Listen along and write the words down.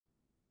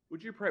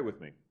Would you pray with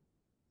me?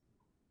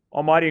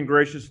 Almighty and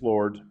gracious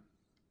Lord,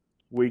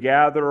 we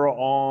gather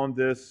on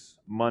this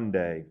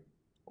Monday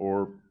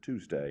or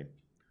Tuesday,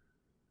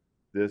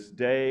 this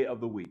day of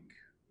the week.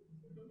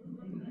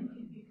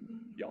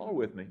 Y'all are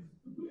with me.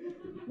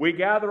 We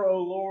gather,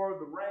 O Lord,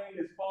 the rain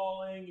is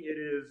falling. It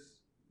is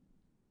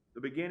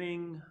the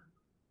beginning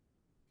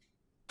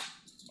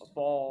of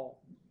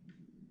fall.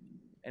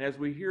 And as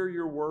we hear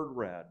your word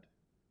read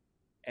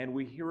and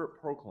we hear it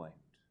proclaimed,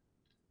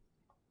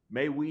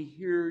 may we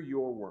hear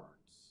your words.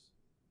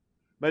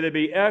 May they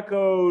be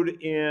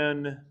echoed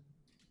in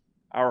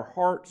our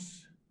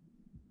hearts,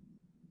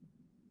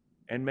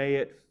 and may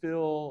it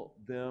fill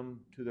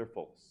them to their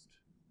fullest.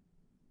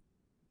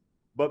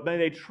 But may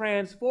they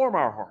transform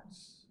our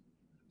hearts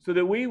so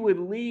that we would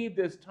leave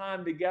this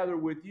time together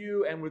with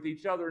you and with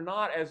each other,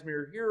 not as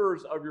mere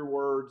hearers of your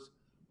words,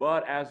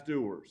 but as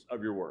doers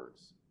of your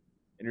words.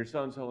 In your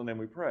Son's holy name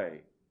we pray.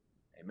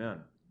 Amen.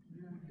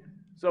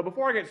 So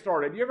before I get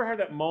started, you ever had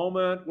that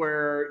moment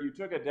where you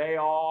took a day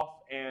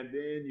off and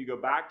then you go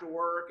back to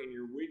work and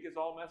your week is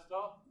all messed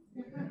up?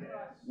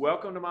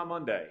 Welcome to my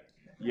Monday.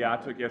 Yeah, I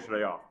took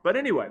yesterday off. But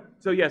anyway,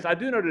 so yes, I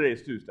do know today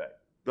is Tuesday.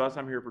 Thus,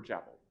 I'm here for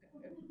chapel.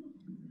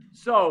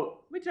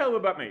 So let me tell you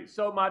about me.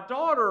 So my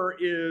daughter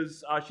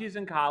is, she's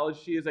in college.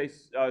 She is a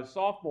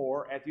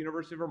sophomore at the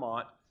University of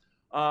Vermont.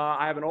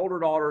 I have an older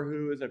daughter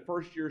who is a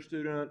first-year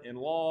student in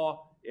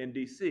law in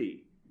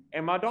D.C.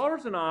 And my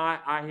daughters and I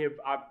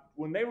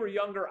when they were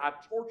younger, I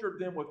tortured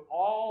them with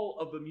all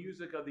of the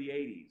music of the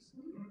 80s.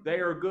 They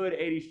are good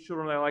 80s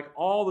children. They like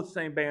all the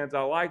same bands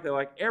I like. They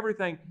like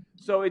everything.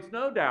 So it's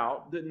no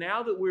doubt that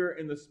now that we're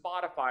in the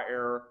Spotify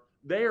era,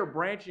 they are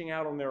branching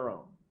out on their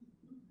own.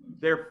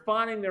 They're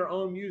finding their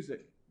own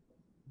music.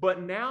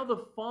 But now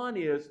the fun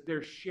is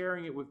they're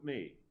sharing it with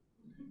me.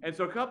 And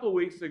so a couple of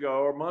weeks ago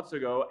or months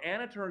ago,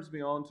 Anna turns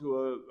me on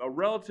to a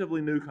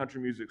relatively new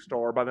country music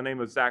star by the name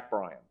of Zach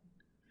Bryan.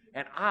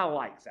 And I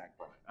like Zach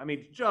Bryan. I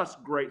mean,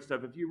 just great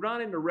stuff. If you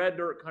run into red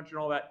dirt country and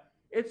all that,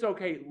 it's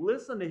okay.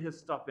 Listen to his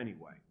stuff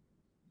anyway.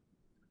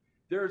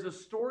 There's a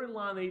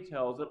storyline that he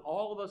tells that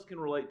all of us can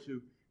relate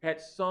to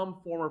at some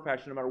form or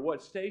fashion, no matter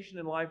what station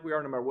in life we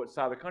are, no matter what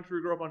side of the country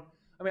we grew up on.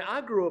 I mean,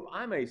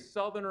 I'm a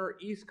Southerner,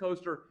 East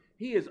Coaster.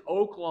 He is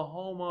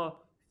Oklahoma,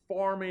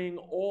 farming,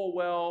 oil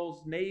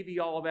wells, Navy,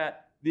 all of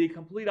that. The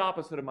complete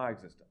opposite of my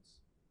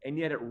existence. And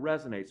yet it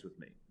resonates with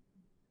me.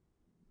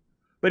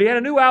 But he had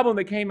a new album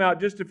that came out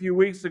just a few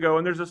weeks ago,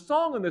 and there's a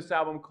song on this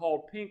album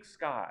called Pink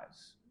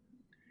Skies.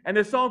 And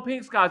this song,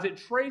 Pink Skies, it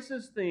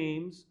traces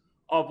themes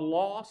of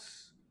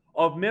loss,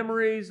 of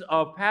memories,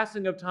 of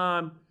passing of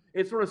time.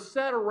 It's sort of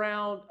set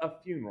around a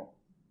funeral.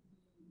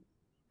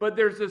 But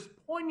there's this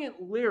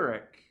poignant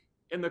lyric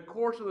in the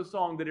course of the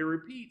song that he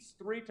repeats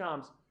 3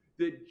 times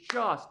that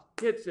just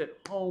hits it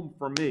home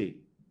for me.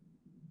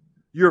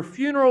 Your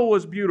funeral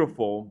was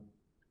beautiful.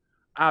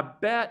 I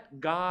bet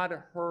God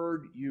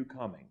heard you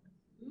coming.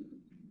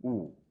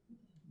 Ooh.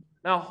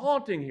 Now,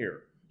 haunting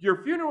here.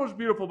 Your funeral was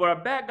beautiful, but I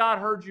bet God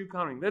heard you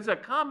coming. There's a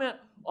comment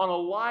on a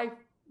life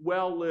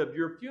well lived.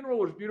 Your funeral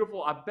was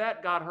beautiful. I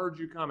bet God heard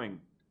you coming.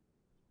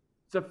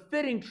 It's a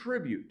fitting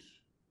tribute.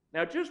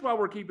 Now, just while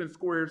we're keeping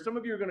score here, some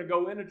of you are going to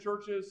go into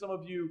churches. Some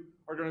of you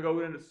are going to go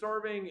into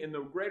serving in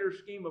the greater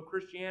scheme of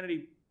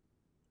Christianity.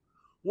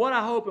 What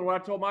I hope and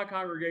what I told my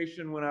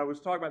congregation when I was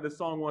talking about this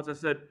song once, I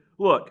said,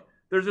 look,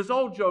 there's this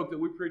old joke that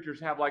we preachers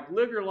have, like,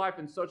 live your life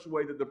in such a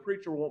way that the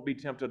preacher won't be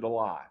tempted to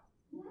lie.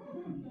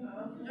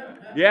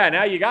 Yeah,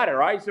 now you got it,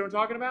 right? You see what I'm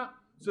talking about?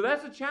 So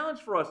that's a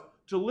challenge for us,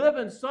 to live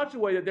in such a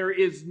way that there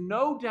is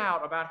no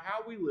doubt about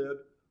how we live,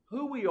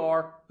 who we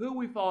are, who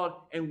we followed,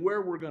 and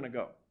where we're going to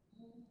go.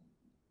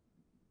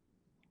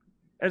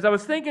 As I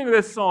was thinking of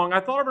this song, I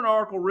thought of an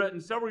article written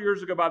several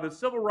years ago by the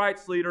civil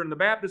rights leader and the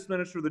Baptist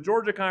minister, the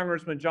Georgia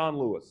Congressman John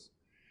Lewis.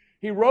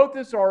 He wrote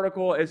this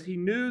article as he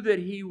knew that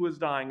he was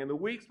dying. In the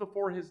weeks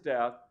before his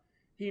death,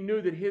 he knew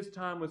that his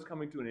time was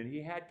coming to an end.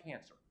 He had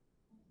cancer.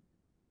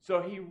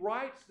 So he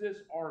writes this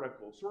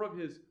article, sort of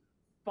his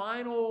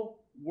final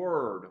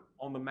word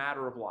on the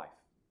matter of life.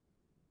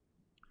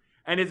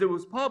 And as it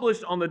was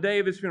published on the day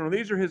of his funeral,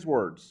 these are his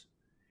words.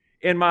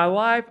 In my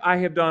life, I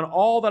have done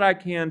all that I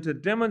can to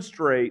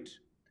demonstrate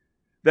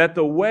that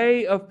the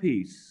way of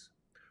peace,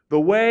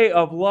 the way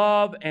of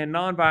love and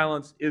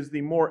nonviolence is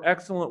the more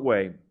excellent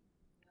way.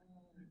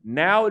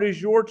 Now it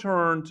is your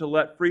turn to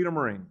let freedom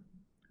ring.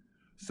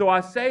 So I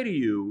say to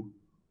you,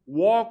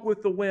 walk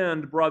with the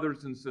wind,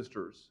 brothers and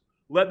sisters.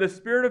 Let the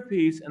spirit of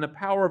peace and the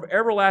power of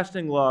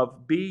everlasting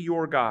love be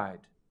your guide.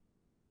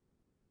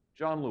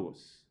 John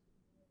Lewis,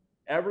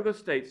 ever the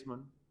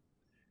statesman,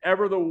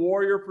 ever the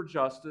warrior for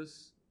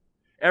justice,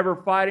 ever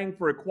fighting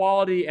for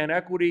equality and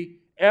equity,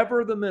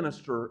 ever the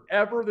minister,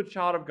 ever the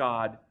child of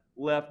God,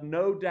 left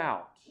no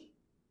doubt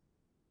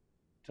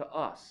to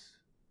us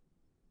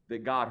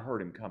that God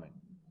heard him coming.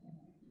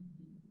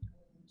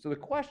 So the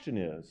question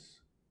is,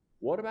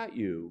 what about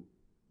you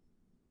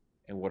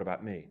and what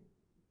about me?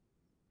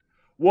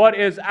 What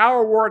is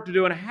our work to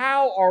do and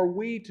how are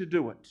we to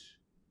do it?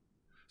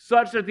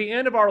 such at the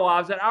end of our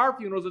lives, at our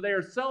funerals, that they are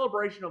a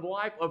celebration of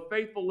life of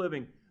faithful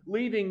living,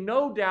 leaving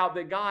no doubt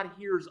that God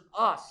hears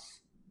us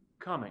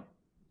coming.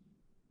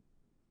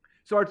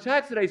 So our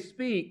text today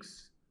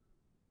speaks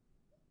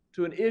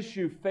to an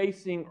issue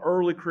facing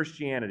early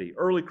Christianity,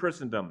 early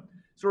Christendom.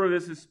 Sort of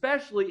this,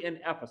 especially in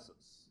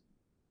Ephesus.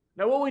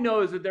 Now what we know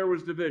is that there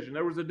was division.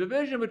 There was a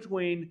division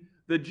between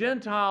the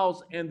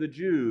Gentiles and the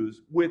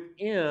Jews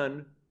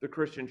within the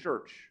Christian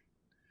church.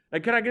 Now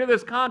can I give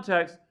this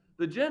context?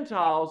 The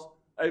Gentiles,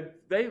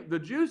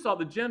 the Jews thought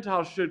the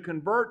Gentiles should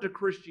convert to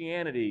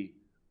Christianity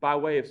by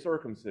way of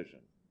circumcision.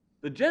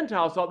 The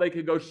Gentiles thought they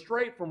could go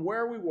straight from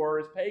where we were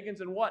as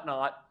pagans and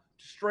whatnot,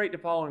 straight to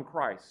following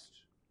Christ.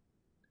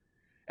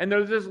 And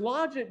there's this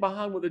logic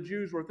behind what the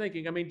Jews were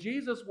thinking. I mean,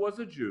 Jesus was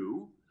a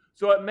Jew,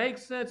 so it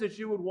makes sense that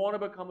you would want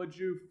to become a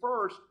Jew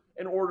first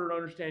in order to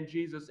understand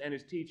Jesus and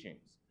his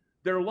teachings.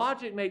 Their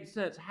logic makes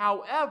sense.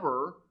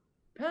 However,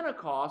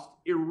 Pentecost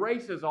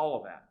erases all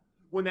of that.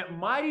 When that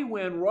mighty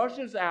wind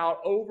rushes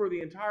out over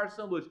the entire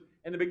assemblage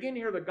and they begin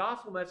to hear the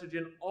gospel message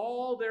in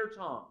all their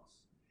tongues,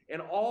 in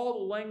all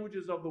the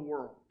languages of the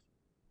world.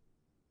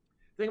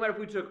 Think about if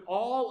we took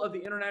all of the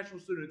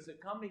international students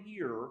that come to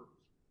here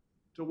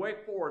to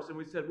Wake Forest and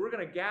we said, we're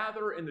going to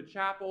gather in the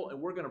chapel and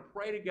we're going to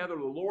pray together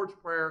the Lord's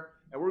Prayer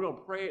and we're going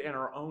to pray it in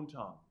our own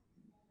tongue.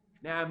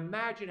 Now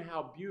imagine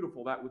how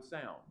beautiful that would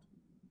sound.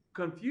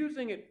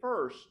 Confusing at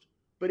first,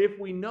 but if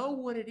we know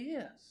what it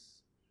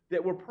is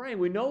that we're praying,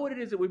 we know what it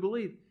is that we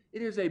believe,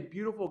 it is a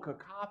beautiful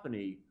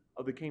cacophony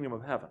of the kingdom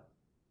of heaven.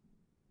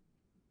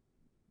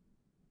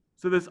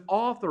 So this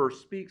author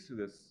speaks to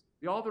this.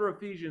 The author of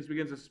Ephesians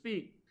begins to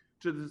speak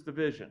to this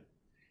division.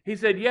 He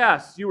said,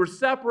 yes, you were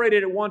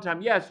separated at one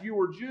time. Yes, you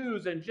were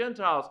Jews and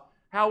Gentiles.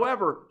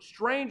 However,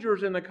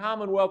 strangers in the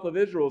commonwealth of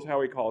Israel is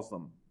how he calls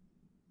them.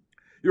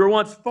 You were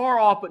once far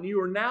off, but you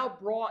are now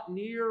brought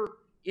near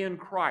in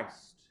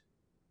Christ.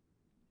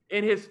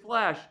 In his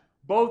flesh,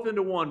 both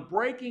into one,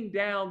 breaking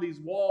down these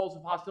walls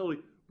of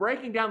hostility,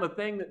 breaking down the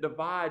thing that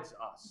divides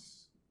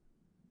us.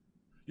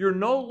 You're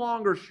no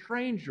longer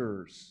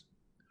strangers,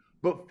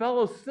 but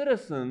fellow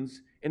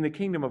citizens in the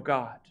kingdom of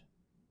God.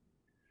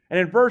 And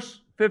in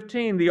verse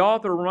 15, the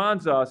author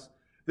reminds us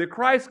that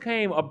Christ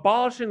came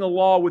abolishing the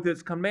law with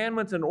its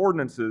commandments and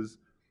ordinances,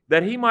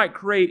 that he might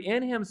create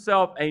in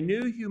himself a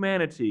new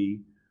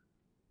humanity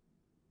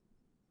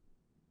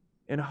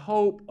in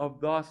hope of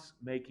thus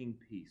making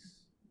peace.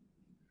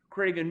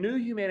 Creating a new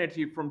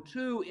humanity from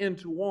two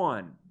into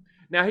one.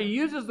 Now he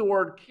uses the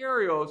word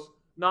kyrios,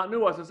 not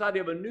nous, this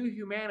idea of a new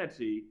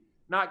humanity,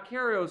 not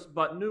kyrios,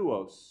 but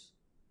nous.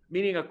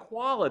 Meaning a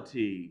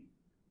quality,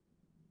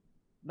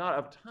 not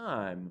of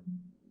time,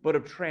 but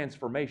of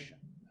transformation.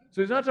 So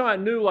he's not talking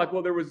about new like,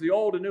 well, there was the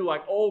old and new,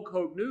 like old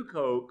Coke, new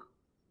Coke.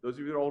 Those of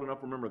you that are old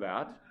enough remember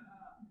that.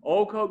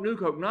 Old Coke, new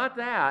Coke. Not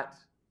that.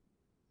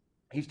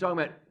 He's talking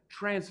about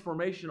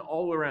transformation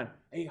all the way around.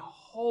 A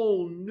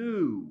whole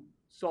new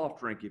soft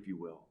drink, if you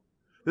will.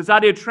 This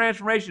idea of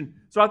transformation.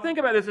 So I think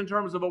about this in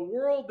terms of a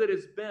world that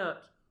is bent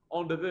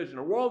on division,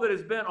 a world that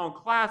is bent on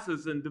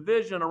classes and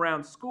division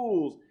around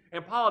schools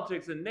and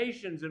politics and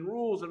nations and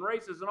rules and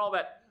races and all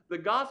that. The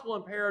gospel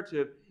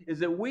imperative is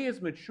that we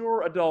as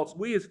mature adults,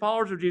 we as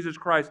followers of Jesus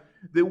Christ,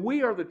 that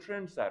we are the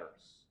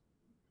trendsetters,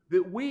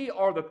 that we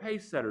are the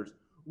pace setters.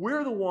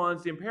 We're the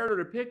ones, the imperative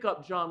to pick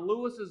up John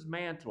Lewis's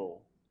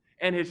mantle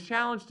and his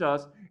challenge to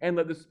us, and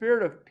let the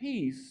spirit of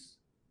peace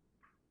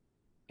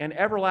and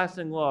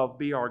everlasting love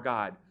be our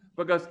guide.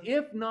 Because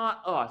if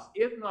not us,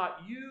 if not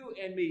you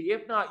and me,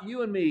 if not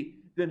you and me,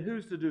 then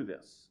who's to do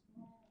this?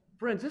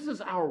 Friends, this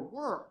is our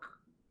work.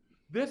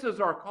 This is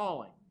our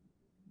calling.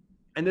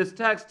 And this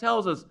text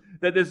tells us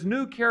that this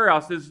new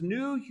kyrios, this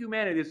new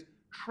humanity, this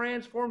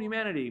transformed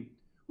humanity,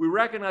 we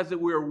recognize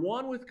that we are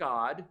one with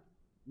God,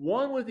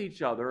 one with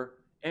each other,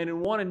 and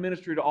in one in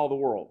ministry to all the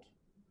world.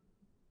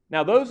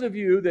 Now, those of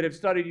you that have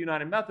studied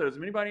United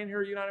Methodism, anybody in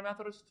here United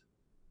Methodist?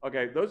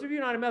 Okay, those of you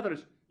United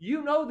Methodists,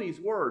 you know these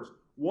words.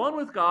 One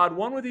with God,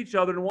 one with each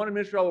other, and one in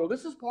ministry to all the world.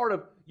 This is part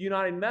of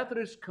United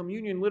Methodist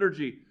communion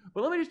liturgy.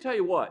 But let me just tell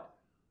you what.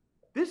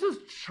 This is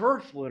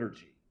church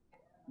liturgy.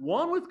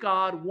 One with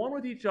God, one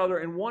with each other,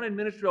 and one in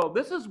ministry.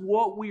 This is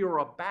what we are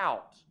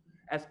about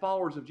as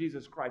followers of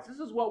Jesus Christ. This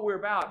is what we're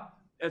about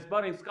as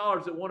budding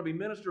scholars that want to be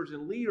ministers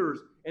and leaders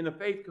in the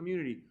faith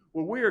community,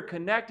 where we are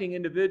connecting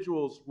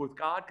individuals with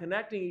God,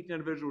 connecting each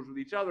individuals with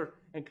each other,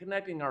 and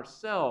connecting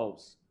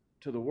ourselves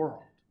to the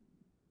world.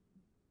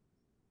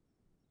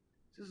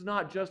 This is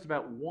not just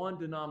about one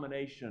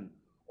denomination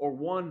or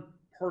one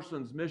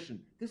person's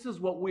mission. This is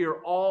what we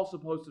are all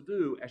supposed to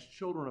do as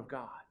children of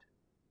God.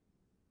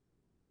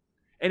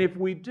 And if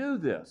we do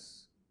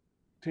this,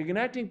 to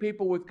connecting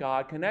people with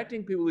God,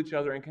 connecting people with each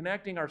other, and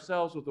connecting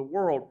ourselves with the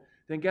world,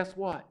 then guess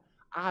what?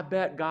 I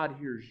bet God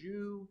hears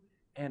you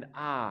and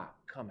I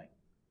coming.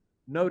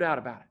 No doubt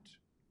about it.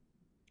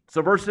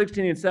 So verse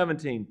 16 and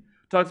 17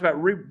 talks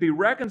about be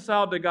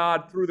reconciled to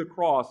God through the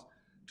cross,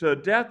 to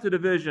death to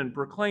division,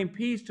 proclaim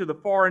peace to the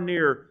far and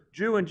near,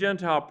 Jew and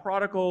Gentile,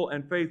 prodigal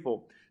and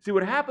faithful. See,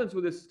 what happens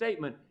with this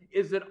statement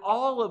is that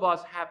all of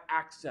us have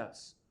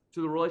access.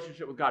 to the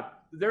relationship with God.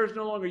 There's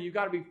no longer, you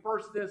got to be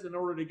first this in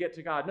order to get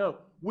to God. No,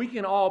 we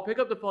can all pick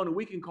up the phone and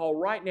we can call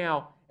right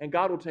now, and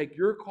God will take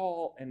your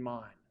call and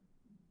mine.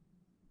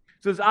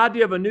 So this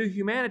idea of a new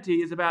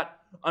humanity is about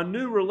a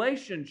new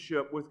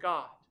relationship with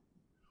God.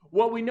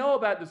 What we know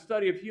about the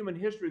study of human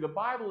history, the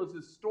Bible is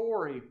a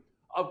story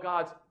of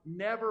God's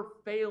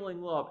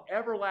never-failing love,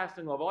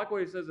 everlasting love. I like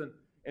what he says in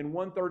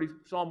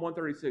Psalm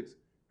 136,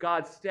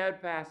 God's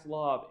steadfast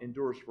love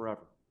endures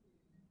forever.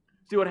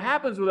 See, what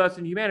happens with us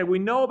in humanity, we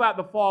know about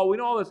the fall, we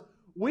know all this.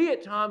 We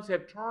at times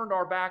have turned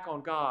our back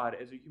on God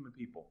as a human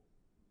people,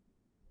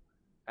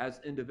 as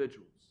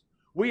individuals.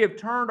 We have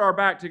turned our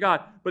back to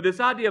God. But this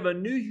idea of a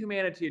new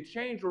humanity, a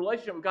changed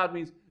relationship with God,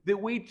 means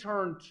that we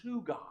turn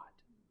to God.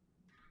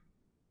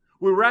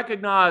 We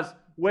recognize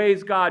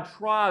ways God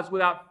tries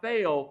without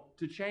fail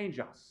to change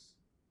us,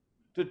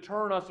 to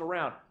turn us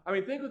around. I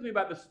mean, think with me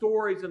about the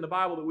stories in the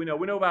Bible that we know.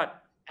 We know about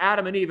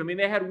Adam and Eve. I mean,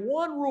 they had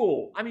one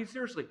rule. I mean,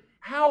 seriously,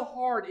 how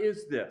hard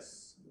is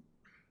this?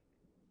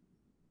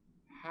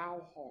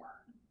 How hard?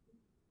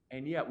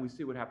 And yet we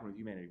see what happened with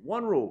humanity.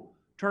 One rule,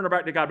 turn our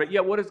back to God. But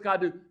yet what does God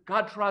do?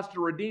 God tries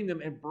to redeem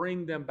them and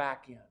bring them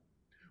back in.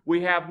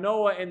 We have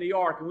Noah and the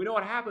ark, and we know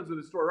what happens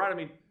with the story, right? I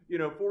mean,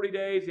 40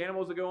 days, the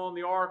animals that go on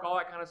the ark, all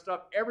that kind of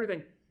stuff,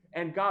 everything.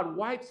 And God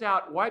wipes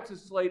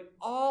his slate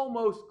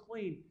almost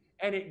clean.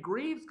 And it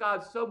grieves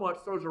God so much,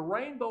 throws a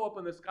rainbow up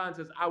in the sky and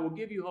says, I will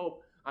give you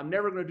hope. I'm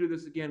never going to do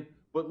this again,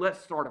 but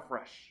let's start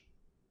afresh.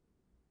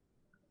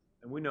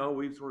 And we know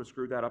we've sort of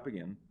screwed that up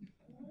again,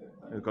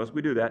 because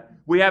we do that.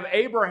 We have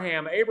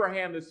Abraham,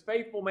 this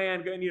faithful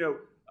man,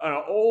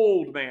 an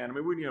old man. I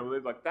mean, they're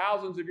like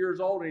thousands of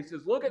years old, and he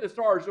says, look at the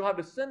stars. You'll have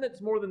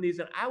descendants more than these,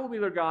 and I will be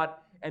their God,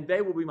 and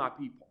they will be my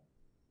people.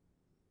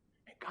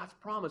 And God's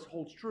promise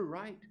holds true,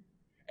 right?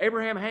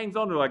 Abraham hangs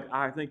on to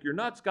I think you're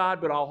nuts,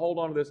 God, but I'll hold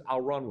on to this.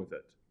 I'll run with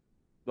it.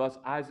 Thus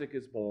Isaac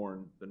is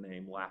born, the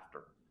name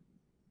Laughter.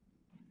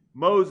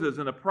 Moses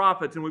and the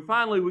prophets, and we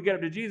get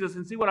up to Jesus,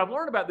 and see what I've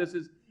learned about this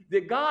is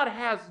that God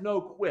has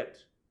no quit,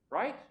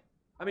 right?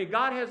 I mean,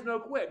 God has no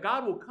quit.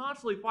 God will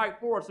constantly fight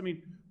for us. I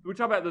mean, we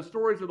talk about the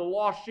stories of the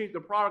lost sheep, the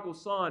prodigal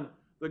son,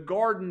 the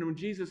garden when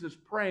Jesus is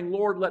praying,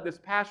 Lord, let this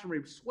pass from me,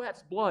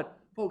 sweats, blood.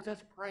 Folks,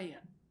 that's praying.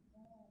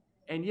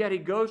 And yet he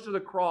goes to the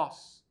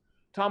cross.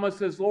 Thomas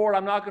says, Lord,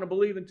 I'm not going to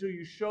believe until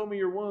you show me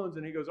your wounds.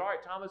 And he goes, all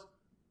right, Thomas,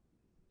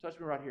 touch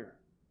me right here.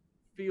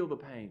 Feel the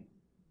pain.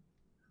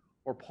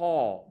 Or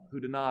Paul, who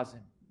denies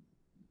him.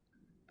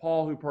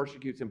 Paul, who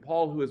persecutes him.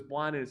 Paul, who is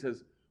blinded and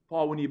says,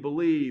 Paul, when you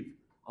believe,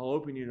 I'll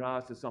open your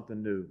eyes to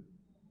something new.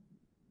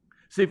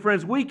 See,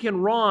 friends, we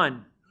can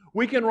run.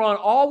 We can run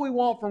all we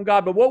want from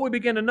God, but what we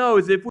begin to know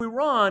is if we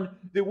run,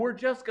 that we're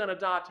just going to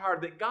die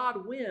tired, that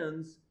God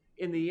wins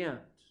in the end.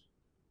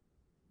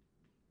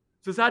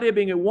 So this idea of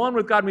being at one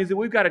with God means that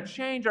we've got to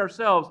change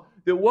ourselves,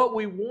 that what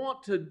we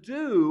want to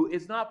do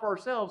is not for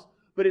ourselves,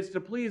 but it's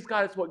to please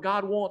God. It's what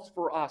God wants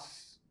for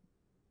us.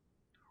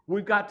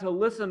 We've got to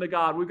listen to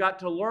God. We've got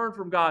to learn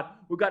from God.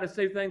 We've got to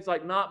say things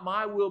like, not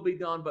my will be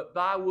done, but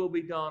thy will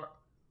be done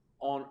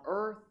on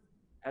earth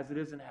as it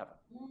is in heaven.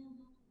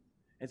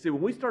 And see,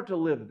 when we start to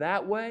live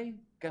that way,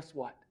 guess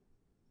what?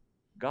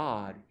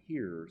 God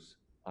hears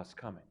us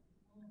coming.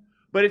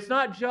 But it's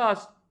not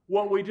just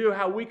what we do,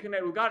 how we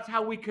connect with God. It's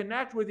how we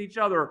connect with each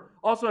other.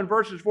 Also in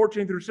verses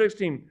 14 through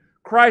 16,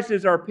 Christ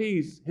is our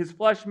peace. His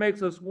flesh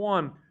makes us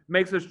one,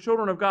 makes us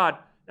children of God.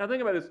 Now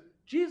think about this.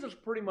 Jesus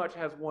pretty much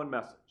has one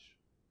message.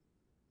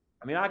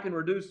 I mean, I can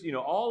reduce,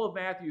 all of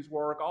Matthew's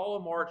work, all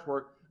of Mark's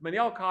work. I mean, they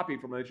all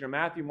copied from each other.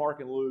 Matthew, Mark,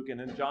 and Luke, and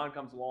then John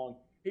comes along.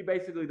 He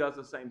basically does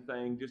the same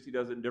thing, just he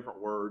does it in different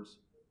words.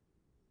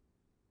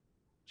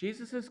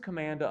 Jesus'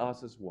 command to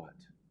us is what?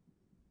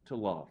 To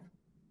love.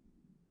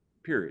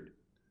 Period.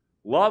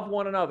 Love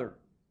one another.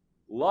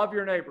 Love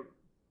your neighbor.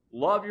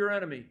 Love your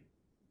enemy.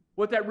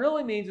 What that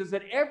really means is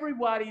that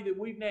everybody that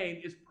we've named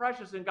is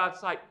precious in God's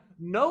sight.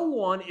 No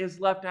one is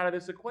left out of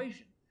this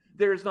equation.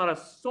 There is not a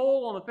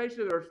soul on the face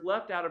of the earth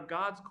left out of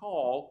God's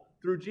call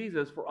through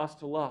Jesus for us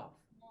to love.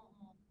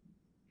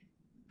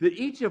 That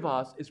each of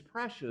us is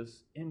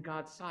precious in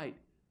God's sight,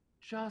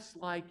 just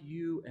like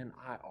you and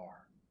I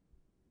are.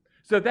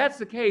 So if that's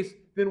the case,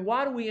 then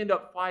why do we end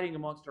up fighting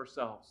amongst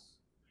ourselves?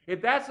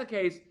 If that's the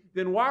case,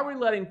 then why are we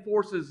letting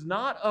forces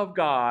not of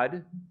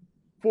God,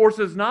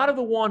 forces not of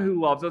the one who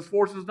loves us,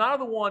 forces not of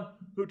the one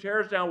who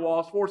tears down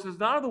walls, forces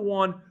not of the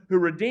one who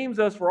redeems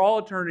us for all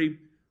eternity,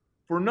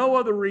 for no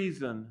other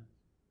reason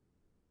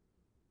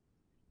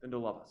than to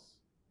love us?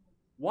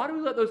 Why do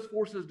we let those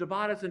forces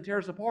divide us and tear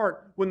us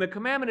apart when the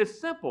commandment is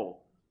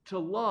simple, to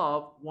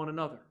love one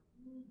another?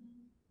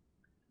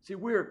 See,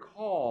 we are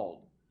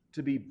called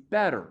to be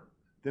better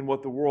than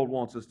what the world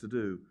wants us to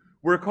do.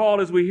 We're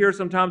called, as we hear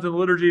sometimes in the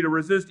liturgy, to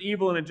resist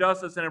evil and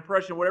injustice and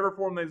oppression, whatever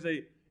forms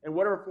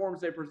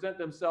they present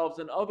themselves.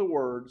 In other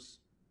words,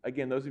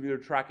 again, those of you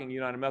that are tracking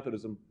United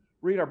Methodism,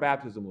 read our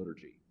baptism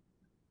liturgy.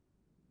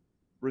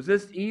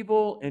 Resist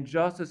evil,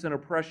 injustice, and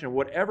oppression,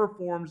 whatever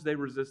forms they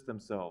resist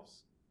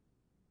themselves.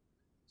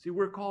 See,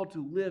 we're called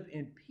to live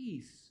in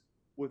peace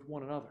with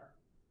one another.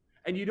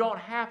 And you don't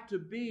have to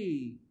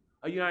be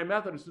a United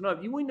Methodist,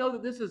 another. We know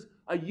that this is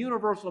a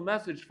universal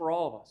message for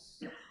all of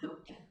us.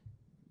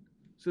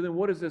 So then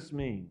what does this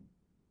mean?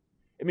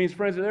 It means,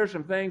 friends, that there are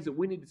some things that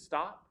we need to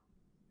stop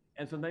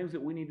and some things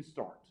that we need to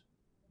start.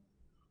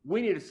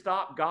 We need to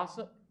stop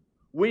gossip.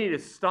 We need to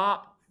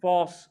stop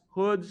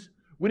falsehoods.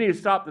 We need to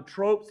stop the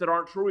tropes that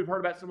aren't true. We've heard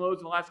about some of those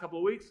in the last couple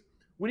of weeks.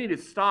 We need to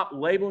stop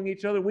labeling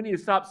each other. We need to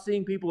stop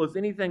seeing people as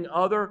anything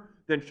other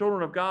than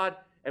children of God.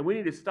 And we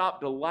need to stop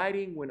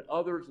delighting when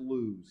others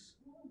lose.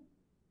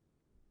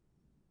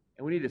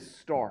 And we need to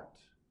start.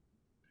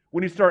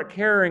 We need to start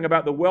caring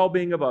about the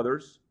well-being of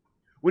others.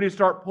 We need to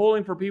start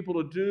pulling for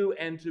people to do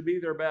and to be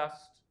their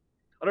best.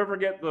 I'll never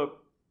forget this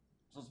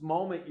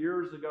moment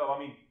years ago.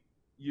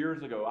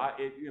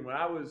 When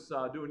I was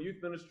doing youth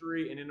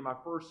ministry and into my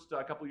first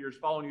couple of years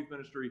following youth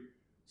ministry,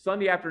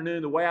 Sunday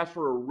afternoon, the way I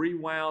sort of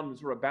rewound and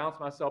sort of bounced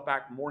myself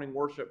back to morning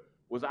worship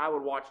was I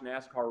would watch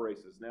NASCAR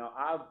races. Now,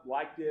 I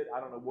liked it. I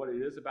don't know what it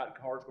is about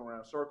cars going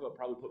around a circle. It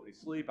probably put me to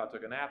sleep. I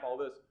took a nap, all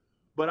this.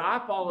 But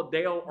I followed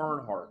Dale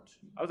Earnhardt.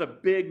 I was a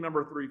big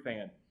number 3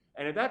 fan.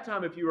 And at that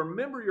time, if you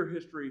remember your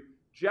history,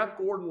 Jeff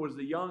Gordon was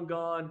the young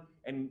gun,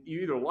 and you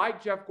either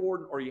liked Jeff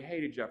Gordon or you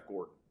hated Jeff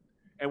Gordon.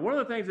 And one of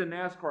the things in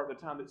NASCAR at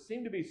the time that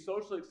seemed to be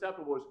socially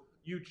acceptable was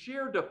you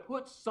cheered to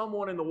put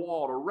someone in the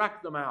wall, to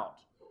wreck them out.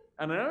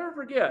 And I'll never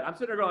forget, I'm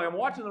sitting there going, I'm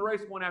watching the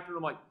race one afternoon,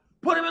 I'm like,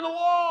 put him in the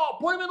wall,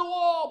 put him in the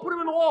wall, put him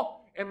in the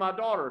wall. And my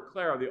daughter,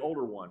 Clara, the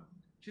older one,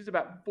 she's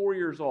about 4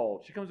 years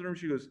old. She comes in the room,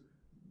 she goes,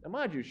 now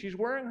mind you, she's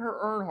wearing her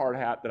Earnhardt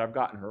hat that I've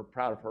gotten her,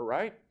 proud of her,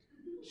 right?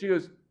 She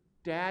goes,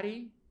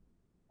 Daddy,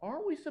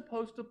 aren't we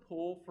supposed to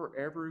pull for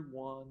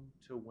everyone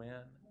to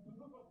win?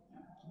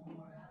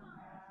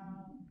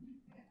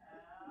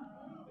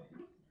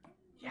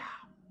 Yeah.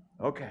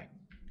 Okay.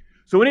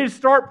 So we need to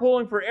start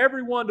pulling for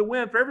everyone to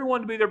win, for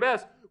everyone to be their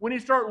best. We need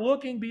to start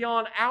looking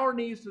beyond our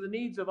needs to the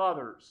needs of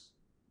others.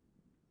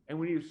 And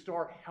we need to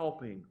start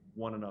helping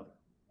one another.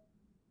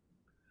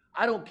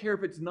 I don't care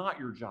if it's not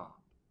your job.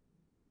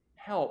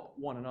 Help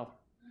one another.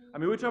 I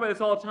mean, we talk about this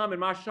all the time in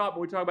my shop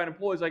when we talk about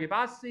employees. Like if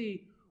I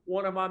see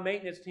one of my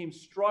maintenance teams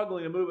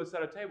struggling to move a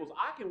set of tables,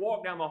 I can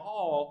walk down the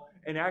hall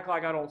and act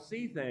like I don't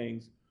see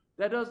things.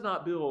 That does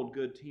not build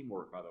good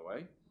teamwork, by the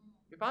way.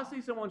 If I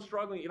see someone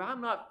struggling, if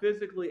I'm not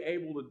physically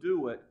able to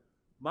do it,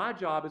 my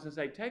job is to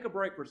say, take a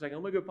break for a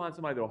second. Let me go find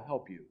somebody that will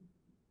help you.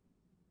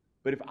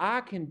 But if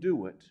I can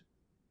do it,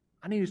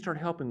 I need to start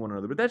helping one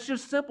another. But that's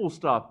just simple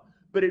stuff.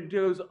 But it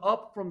goes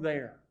up from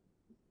there.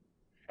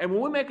 And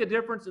when we make a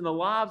difference in the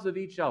lives of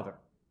each other,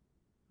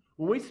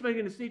 when we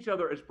begin to see each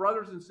other as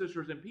brothers and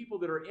sisters and people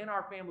that are in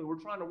our family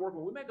we're trying to work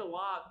with, we make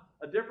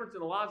a difference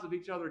in the lives of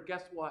each other,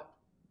 guess what?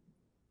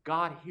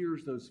 God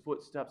hears those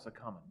footsteps a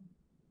coming.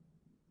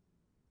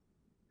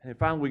 And then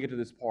finally we get to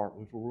this part.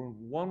 If we're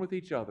one with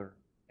each other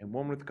and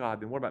one with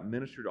God, then what about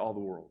ministry to all the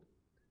world?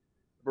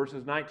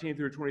 Verses 19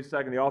 through 22,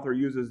 the author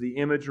uses the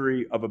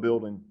imagery of a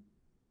building.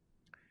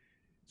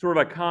 Sort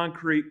of a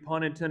concrete,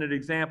 pun intended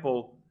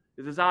example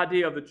is this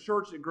idea of the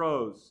church that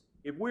grows.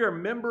 If we are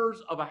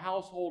members of a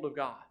household of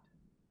God,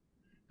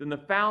 then the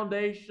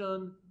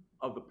foundation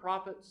of the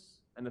prophets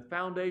and the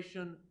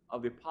foundation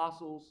of the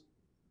apostles,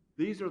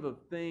 these are the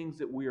things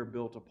that we are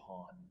built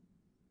upon.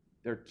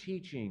 Their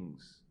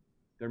teachings,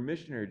 their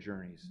missionary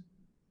journeys.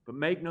 But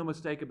make no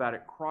mistake about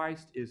it,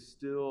 Christ is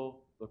still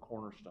the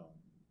cornerstone.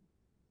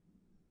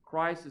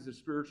 Christ is a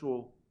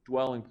spiritual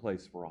dwelling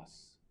place for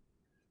us.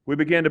 We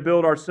begin to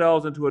build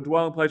ourselves into a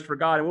dwelling place for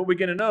God. And what we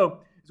begin to know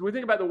is when we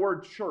think about the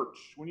word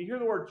church, when you hear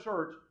the word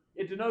church,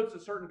 it denotes a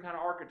certain kind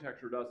of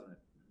architecture, doesn't it?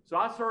 So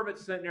I serve at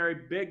Centenary,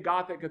 big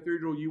Gothic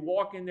cathedral. You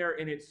walk in there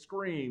and it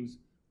screams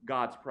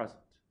God's present.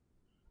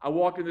 I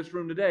walk in this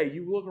room today.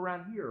 You look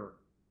around here,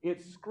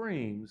 it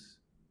screams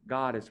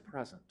God is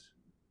present.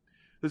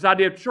 This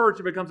idea of church,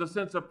 it becomes a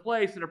sense of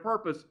place and a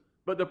purpose,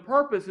 but the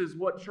purpose is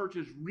what church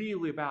is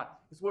really about.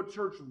 It's what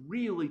church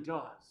really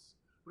does.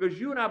 Because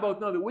you and I both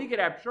know that we could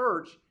have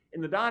church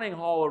in the dining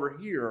hall over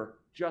here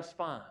just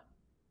fine.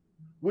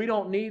 We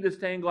don't need the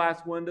stained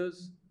glass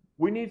windows.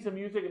 We need some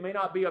music. It may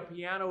not be a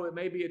piano. It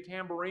may be a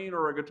tambourine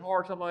or a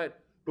guitar or something like that.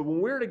 But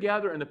when we're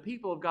together and the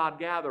people of God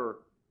gather,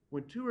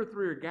 when 2 or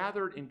 3 are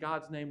gathered in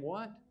God's name,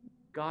 what?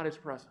 God is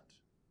present.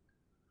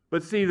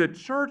 But see, the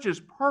church's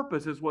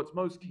purpose is what's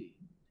most key.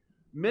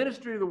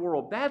 Ministry to the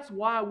world. That's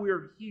why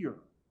we're here.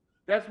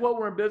 That's what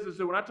we're in business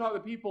with. When I talk to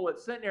people at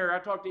Centenary, I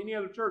talk to any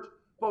other church.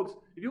 Folks,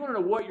 if you want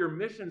to know what your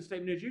mission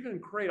statement is, you can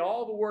create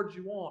all the words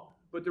you want.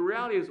 But the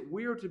reality is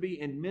we're to be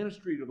in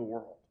ministry to the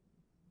world.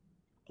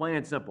 Plain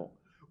and simple.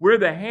 We're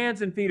the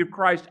hands and feet of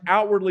Christ,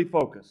 outwardly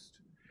focused.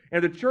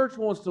 And if the church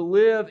wants to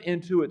live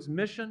into its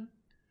mission,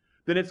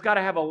 then it's got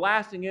to have a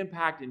lasting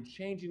impact in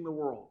changing the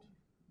world.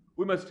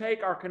 We must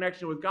take our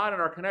connection with God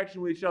and our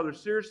connection with each other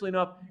seriously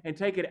enough and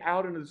take it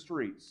out into the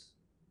streets.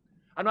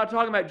 I'm not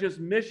talking about just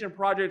mission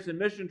projects and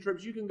mission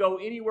trips. You can go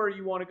anywhere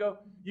you want to go.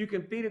 You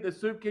can feed at the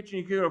soup kitchen.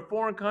 You can go to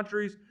foreign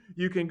countries.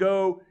 You can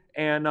go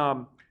and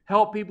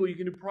help people. You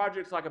can do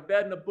projects like a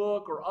bed and a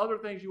book or other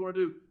things you want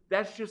to do.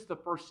 That's just the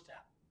first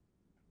step.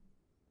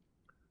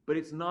 But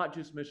it's not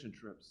just mission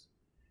trips.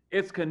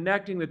 It's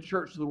connecting the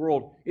church to the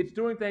world. It's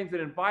doing things that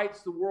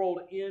invites the world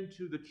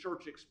into the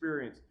church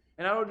experience.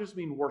 And I don't just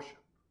mean worship.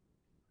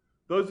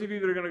 Those of you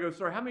that are going to go,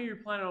 sorry, how many of you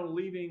are planning on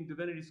leaving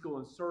divinity school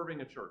and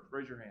serving a church?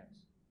 Raise your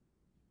hands.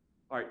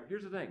 All right,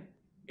 here's the thing.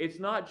 It's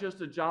not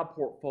just a job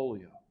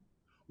portfolio.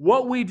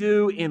 What we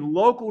do in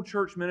local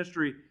church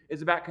ministry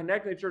is about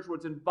connecting the church, where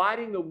it's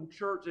inviting the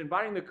church,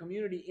 inviting the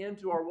community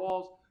into our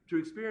walls to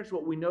experience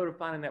what we know to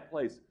find in that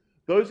place.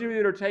 Those of you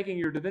that are taking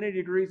your divinity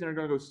degrees and are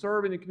going to go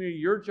serve in the community,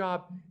 your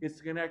job is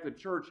to connect the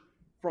church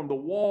from the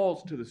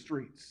walls to the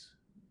streets,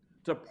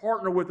 to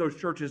partner with those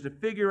churches, to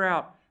figure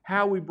out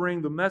how we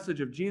bring the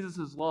message of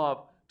Jesus'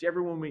 love to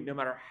everyone we meet, no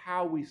matter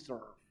how we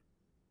serve.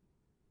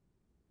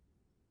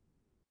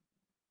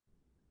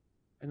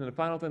 And then the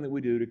final thing that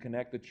we do to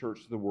connect the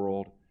church to the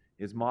world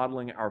is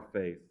modeling our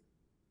faith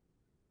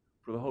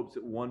for the hopes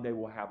that one day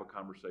we'll have a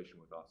conversation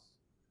with us.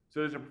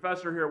 So there's a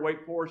professor here at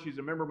Wake Forest. She's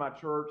a member of my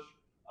church.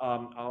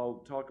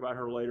 I'll talk about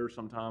her later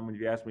sometime when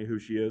you ask me who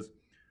she is.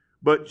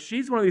 But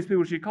she's one of these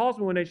people. She calls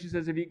me one day. She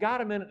says, have you got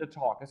a minute to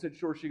talk? I said,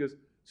 sure. She goes,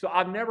 so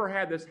I've never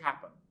had this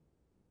happen.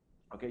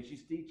 Okay,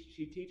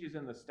 she teaches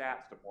in the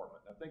stats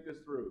department. Now think this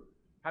through.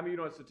 How many of you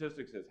know what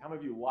statistics is? How many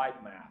of you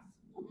like math?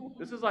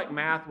 This is like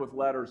math with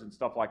letters and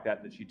stuff like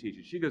that she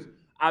teaches. She goes,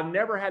 I've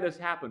never had this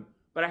happen,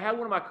 but I had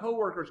one of my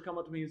coworkers come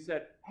up to me and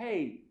said,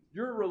 hey,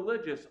 you're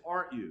religious,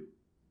 aren't you?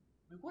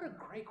 I mean, what a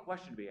great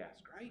question to be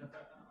asked, right?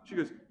 She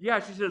goes, yeah.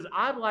 She says,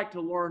 I'd like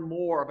to learn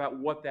more about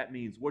what that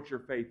means, what your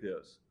faith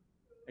is.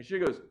 And she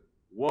goes,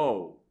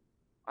 whoa,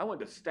 I went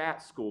to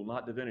stats school,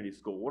 not divinity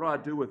school. What do I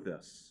do with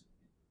this?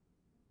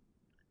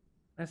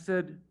 I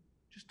said,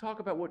 just talk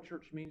about what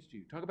church means to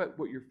you. Talk about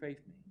what your faith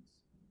means.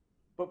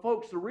 But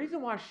folks, the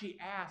reason why she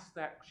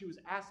was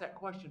asked that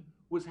question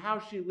was how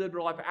she lived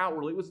her life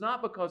outwardly. It was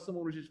not because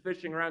someone was just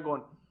fishing around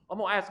going, I'm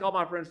going to ask all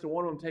my friends till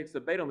one of them takes the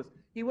bait on this.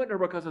 He went to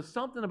her because of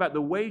something about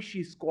the way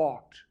she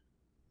squawked,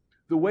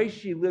 the way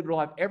she lived her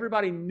life.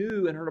 Everybody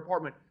knew in her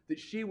department that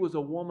she was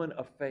a woman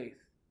of faith.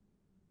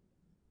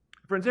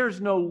 Friends, there's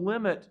no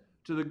limit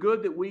to the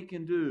good that we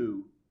can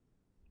do,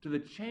 to the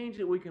change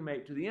that we can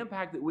make, to the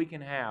impact that we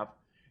can have,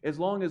 as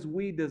long as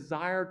we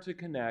desire to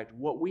connect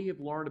what we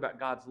have learned about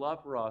God's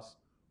love for us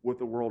with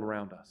the world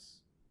around us.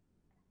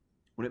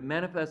 When it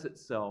manifests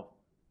itself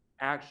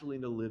actually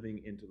into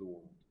living into the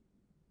world.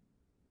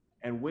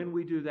 And when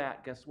we do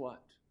that, guess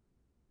what?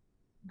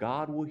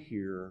 God will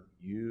hear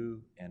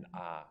you and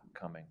I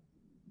coming.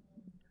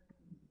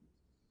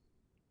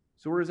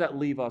 So where does that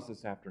leave us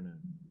this afternoon?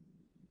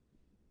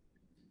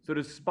 So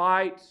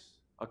despite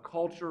a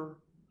culture,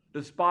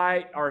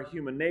 despite our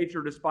human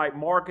nature, despite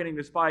marketing,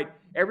 despite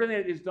everything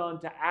that is done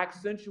to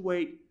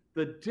accentuate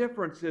the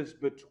differences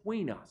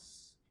between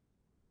us,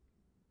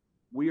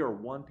 we are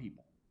one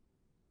people.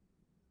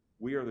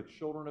 We are the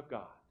children of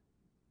God,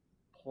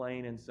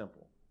 plain and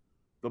simple.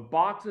 The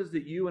boxes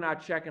that you and I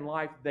check in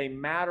life, they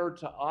matter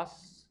to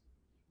us,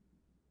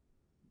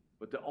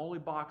 but the only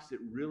box that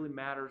really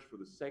matters for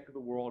the sake of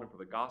the world and for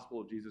the gospel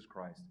of Jesus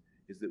Christ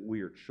is that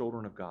we are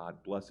children of God,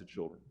 blessed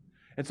children.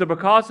 And so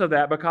because of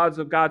that, because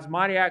of God's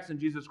mighty acts in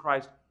Jesus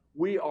Christ,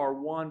 we are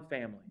one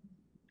family.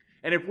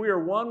 And if we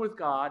are one with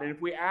God, and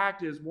if we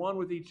act as one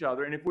with each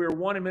other, and if we are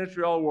one in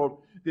ministry all the world,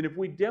 then if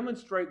we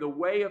demonstrate the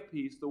way of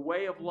peace, the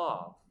way of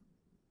love,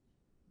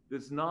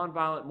 this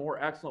nonviolent,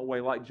 more excellent way,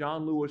 like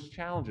John Lewis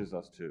challenges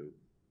us to,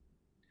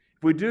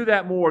 if we do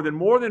that more, then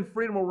more than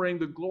freedom will ring,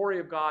 the glory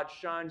of God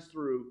shines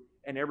through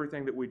in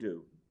everything that we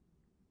do.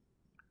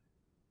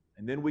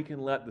 And then we can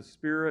let the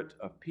spirit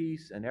of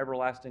peace and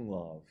everlasting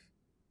love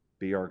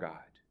be our guide.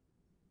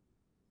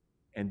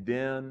 And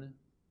then,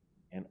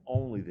 and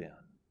only then,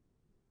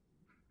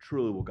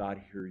 truly will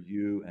God hear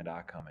you and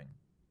I coming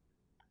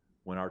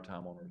when our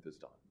time on earth is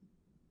done.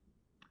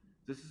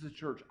 This is a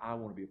church I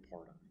want to be a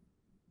part of.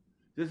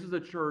 This is a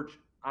church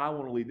I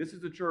want to lead. This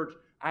is the church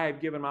I have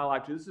given my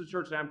life to. This is a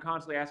church that I'm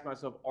constantly asking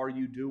myself, are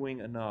you doing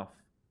enough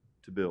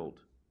to build?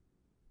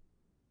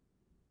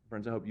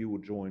 Friends, I hope you will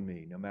join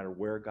me, no matter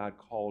where God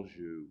calls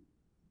you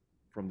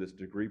from this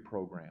degree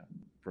program,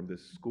 from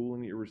this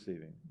schooling that you're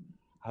receiving.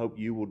 I hope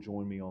you will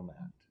join me on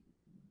that.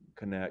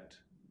 Connect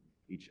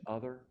each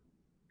other,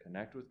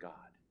 connect with God,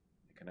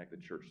 and connect the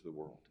church to the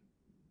world.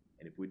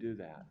 And if we do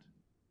that,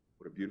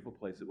 what a beautiful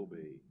place it will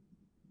be.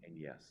 And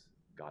yes,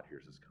 God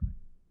hears us coming.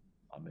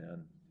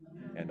 Amen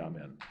and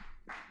amen.